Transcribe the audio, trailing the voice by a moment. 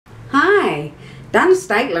Hi, Donna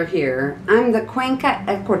Steitler here. I'm the Cuenca,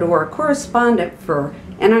 Ecuador correspondent for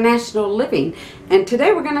International Living, and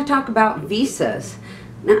today we're going to talk about visas.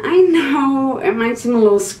 Now, I know it might seem a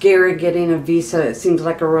little scary getting a visa. It seems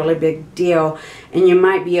like a really big deal, and you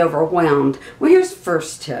might be overwhelmed. Well, here's the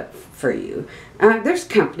first tip for you. There's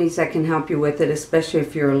companies that can help you with it, especially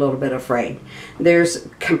if you're a little bit afraid. There's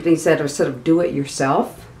companies that are sort of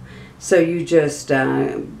do-it-yourself. So you just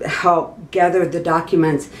help gather the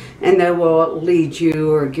documents, and they will lead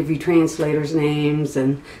you or give you translators' names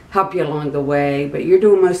and help you along the way, but you're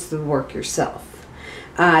doing most of the work yourself.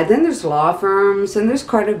 Then there's law firms, and there's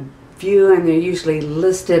quite a few, and they're usually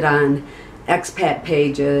listed on expat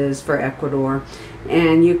pages for Ecuador,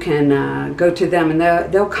 and you can go to them, and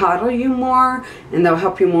they'll coddle you more, and they'll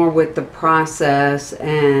help you more with the process.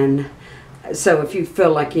 And so if you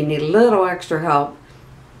feel like you need a little extra help,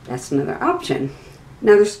 that's another option.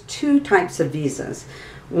 Now, there's two types of visas.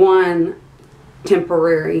 One,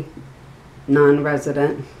 temporary,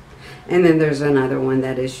 non-resident, and then there's another one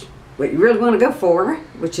that is what you really want to go for,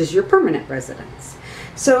 which is your permanent residence.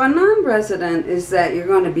 So a non-resident is that you're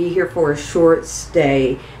going to be here for a short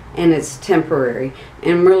stay, and it's temporary.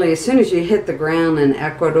 And really, as soon as you hit the ground in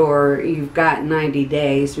Ecuador, you've got 90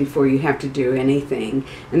 days before you have to do anything,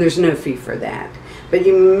 and there's no fee for that. But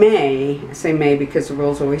you may, I say may because the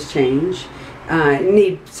rules always change,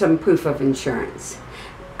 need some proof of insurance.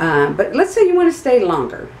 But let's say you want to stay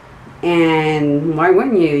longer. And why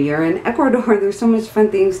wouldn't you? You're in Ecuador, there's so much fun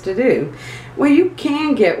things to do. Well, you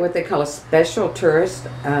can get what they call a special tourist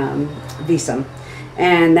visa.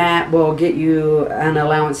 And that will get you an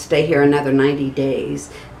allowance to stay here another 90 days.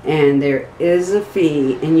 And there is a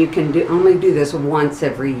fee, and you can only do this once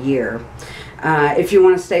every year. If you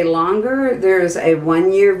want to stay longer, there's a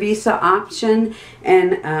 1-year visa option,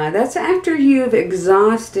 and that's after you've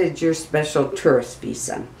exhausted your special tourist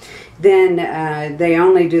visa. Then they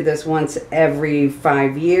only do this once every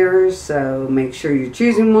 5 years, so make sure you're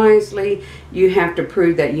choosing wisely. You have to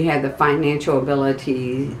prove that you have the financial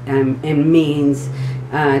ability and means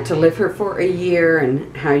to live here for a year,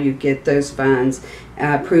 and how you get those funds,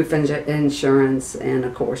 proof of insurance, and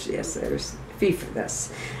of course, yes, there's a fee for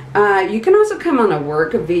this. You can also come on a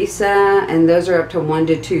work visa, and those are up to 1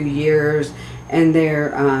 to 2 years, and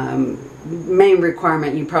their main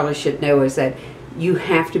requirement, you probably should know, is that you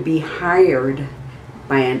have to be hired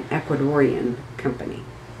by an Ecuadorian company.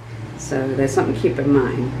 So that's something to keep in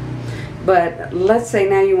mind. But let's say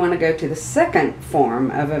now you want to go to the second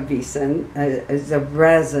form of a visa, is a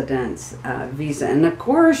residence visa. And of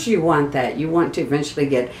course you want that. You want to eventually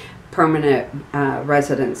get permanent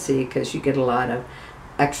residency, because you get a lot of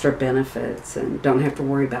extra benefits and don't have to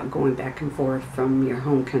worry about going back and forth from your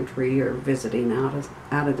home country or visiting out of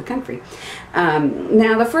the country.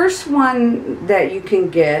 Now, the first one that you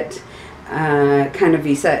can get kind of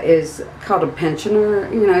visa is called a pensioner.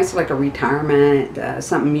 You know, it's like a retirement,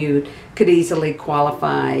 something you could easily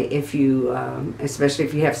qualify if you, especially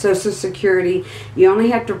if you have Social Security. You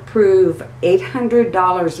only have to prove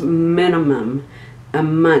 $800 minimum a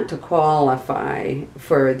month to qualify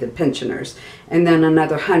for the pensioners, and then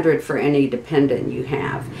another 100 for any dependent you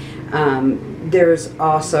have. There's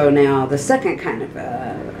also now the second kind of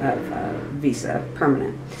visa,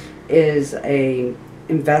 permanent, is a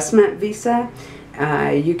investment visa.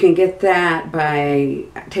 You can get that by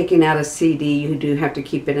taking out a CD. You do have to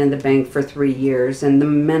keep it in the bank for 3 years, and the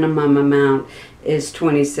minimum amount is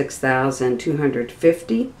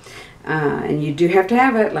 $26,250. And you do have to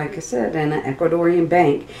have it, like I said, in an Ecuadorian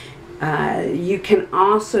bank. You can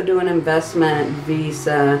also do an investment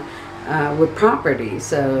visa with property.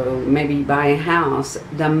 So maybe you buy a house.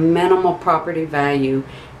 The minimal property value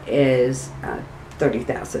is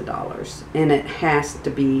 $30,000, and it has to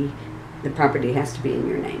be, the property has to be in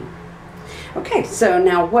your name. Okay, so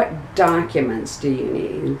now what documents do you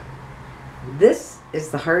need? This is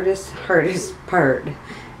the hardest part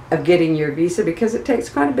of getting your visa, because it takes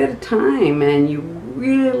quite a bit of time, and you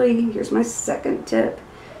really, here's my second tip,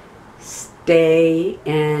 stay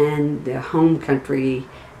in the home country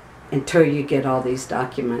until you get all these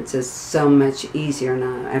documents. It's so much easier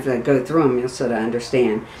now. After I go through them, you'll sort of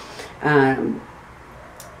understand.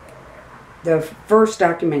 The first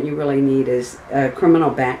document you really need is a criminal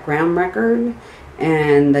background record,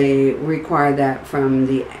 and they require that from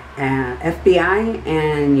the FBI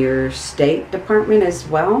and your State Department as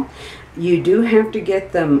well. You do have to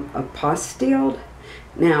get them apostilled,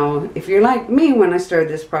 Now, if you're like me, when I started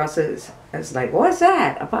this process, I was like, what's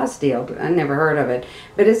that? Apostille? I never heard of it.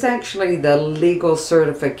 But it's actually the legal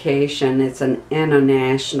certification. It's an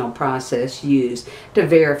international process used to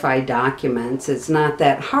verify documents. It's not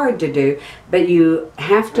that hard to do, but you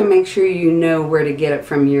have to make sure you know where to get it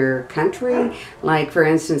from your country. Like, for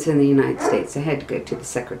instance, in the United States, I had to go to the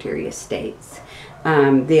Secretary of State's.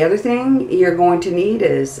 The other thing you're going to need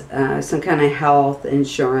is some kind of health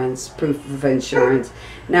insurance, proof of insurance.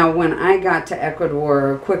 Now, when I got to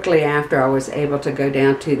Ecuador, quickly after, I was able to go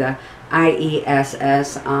down to the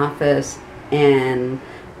IESS office and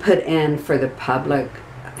put in for the public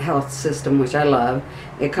health system, which I love.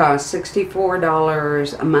 It costs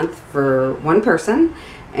 $64 a month for one person,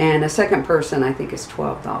 and a second person I think is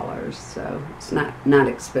 $12, so it's not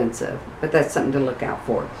expensive, but that's something to look out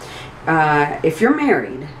for. If you're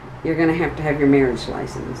married, you're going to have your marriage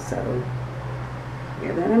license, so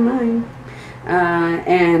bear that in mind.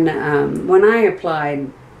 When I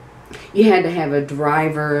applied, you had to have a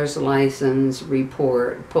driver's license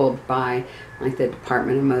report pulled by like the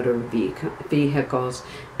Department of Motor Vehicles,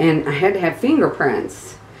 and I had to have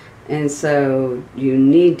fingerprints, and so you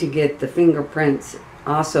need to get the fingerprints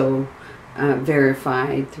also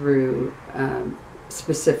verified through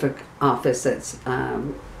specific office that's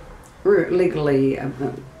legally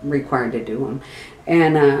required to do them.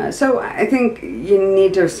 And so I think you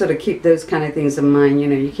need to sort of keep those kind of things in mind. You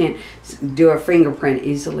know, you can't do a fingerprint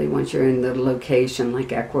easily once you're in the location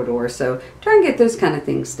like Ecuador, so try and get those kind of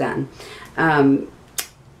things done.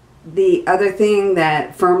 The other thing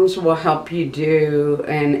that firms will help you do,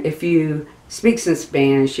 and if you speak some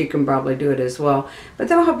Spanish, you can probably do it as well, but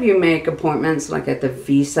they'll help you make appointments like at the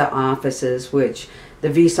visa offices, which the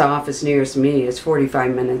visa office nearest me is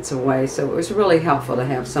 45 minutes away, so it was really helpful to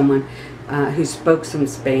have someone who spoke some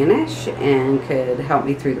Spanish and could help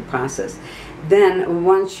me through the process. Then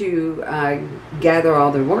once you gather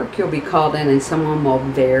all the work, you'll be called in and someone will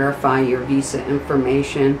verify your visa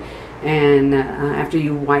information, and after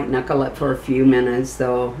you white knuckle it for a few minutes,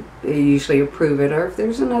 they'll usually approve it, or if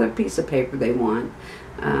there's another piece of paper they want,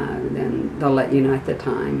 then they'll let you know at the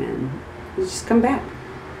time, and you just come back.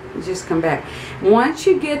 You just come back. Once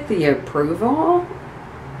you get the approval,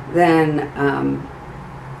 then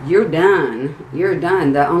you're done. You're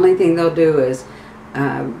done. The only thing they'll do is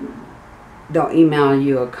they'll email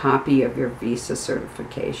you a copy of your visa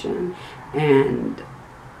certification, and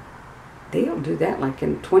they'll do that like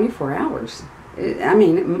in 24 hours. I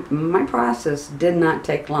mean, my process did not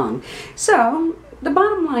take long. So the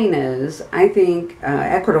bottom line is, I think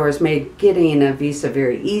Ecuador has made getting a visa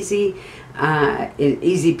very easy.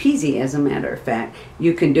 Easy peasy, as a matter of fact.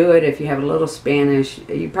 You can do it if you have a little Spanish.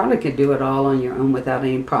 You probably could do it all on your own without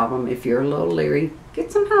any problem. If you're a little leery, get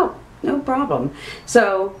some help. No problem.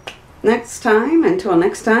 So until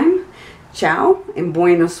next time, ciao and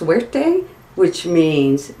buena suerte, which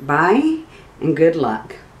means bye and good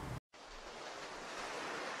luck.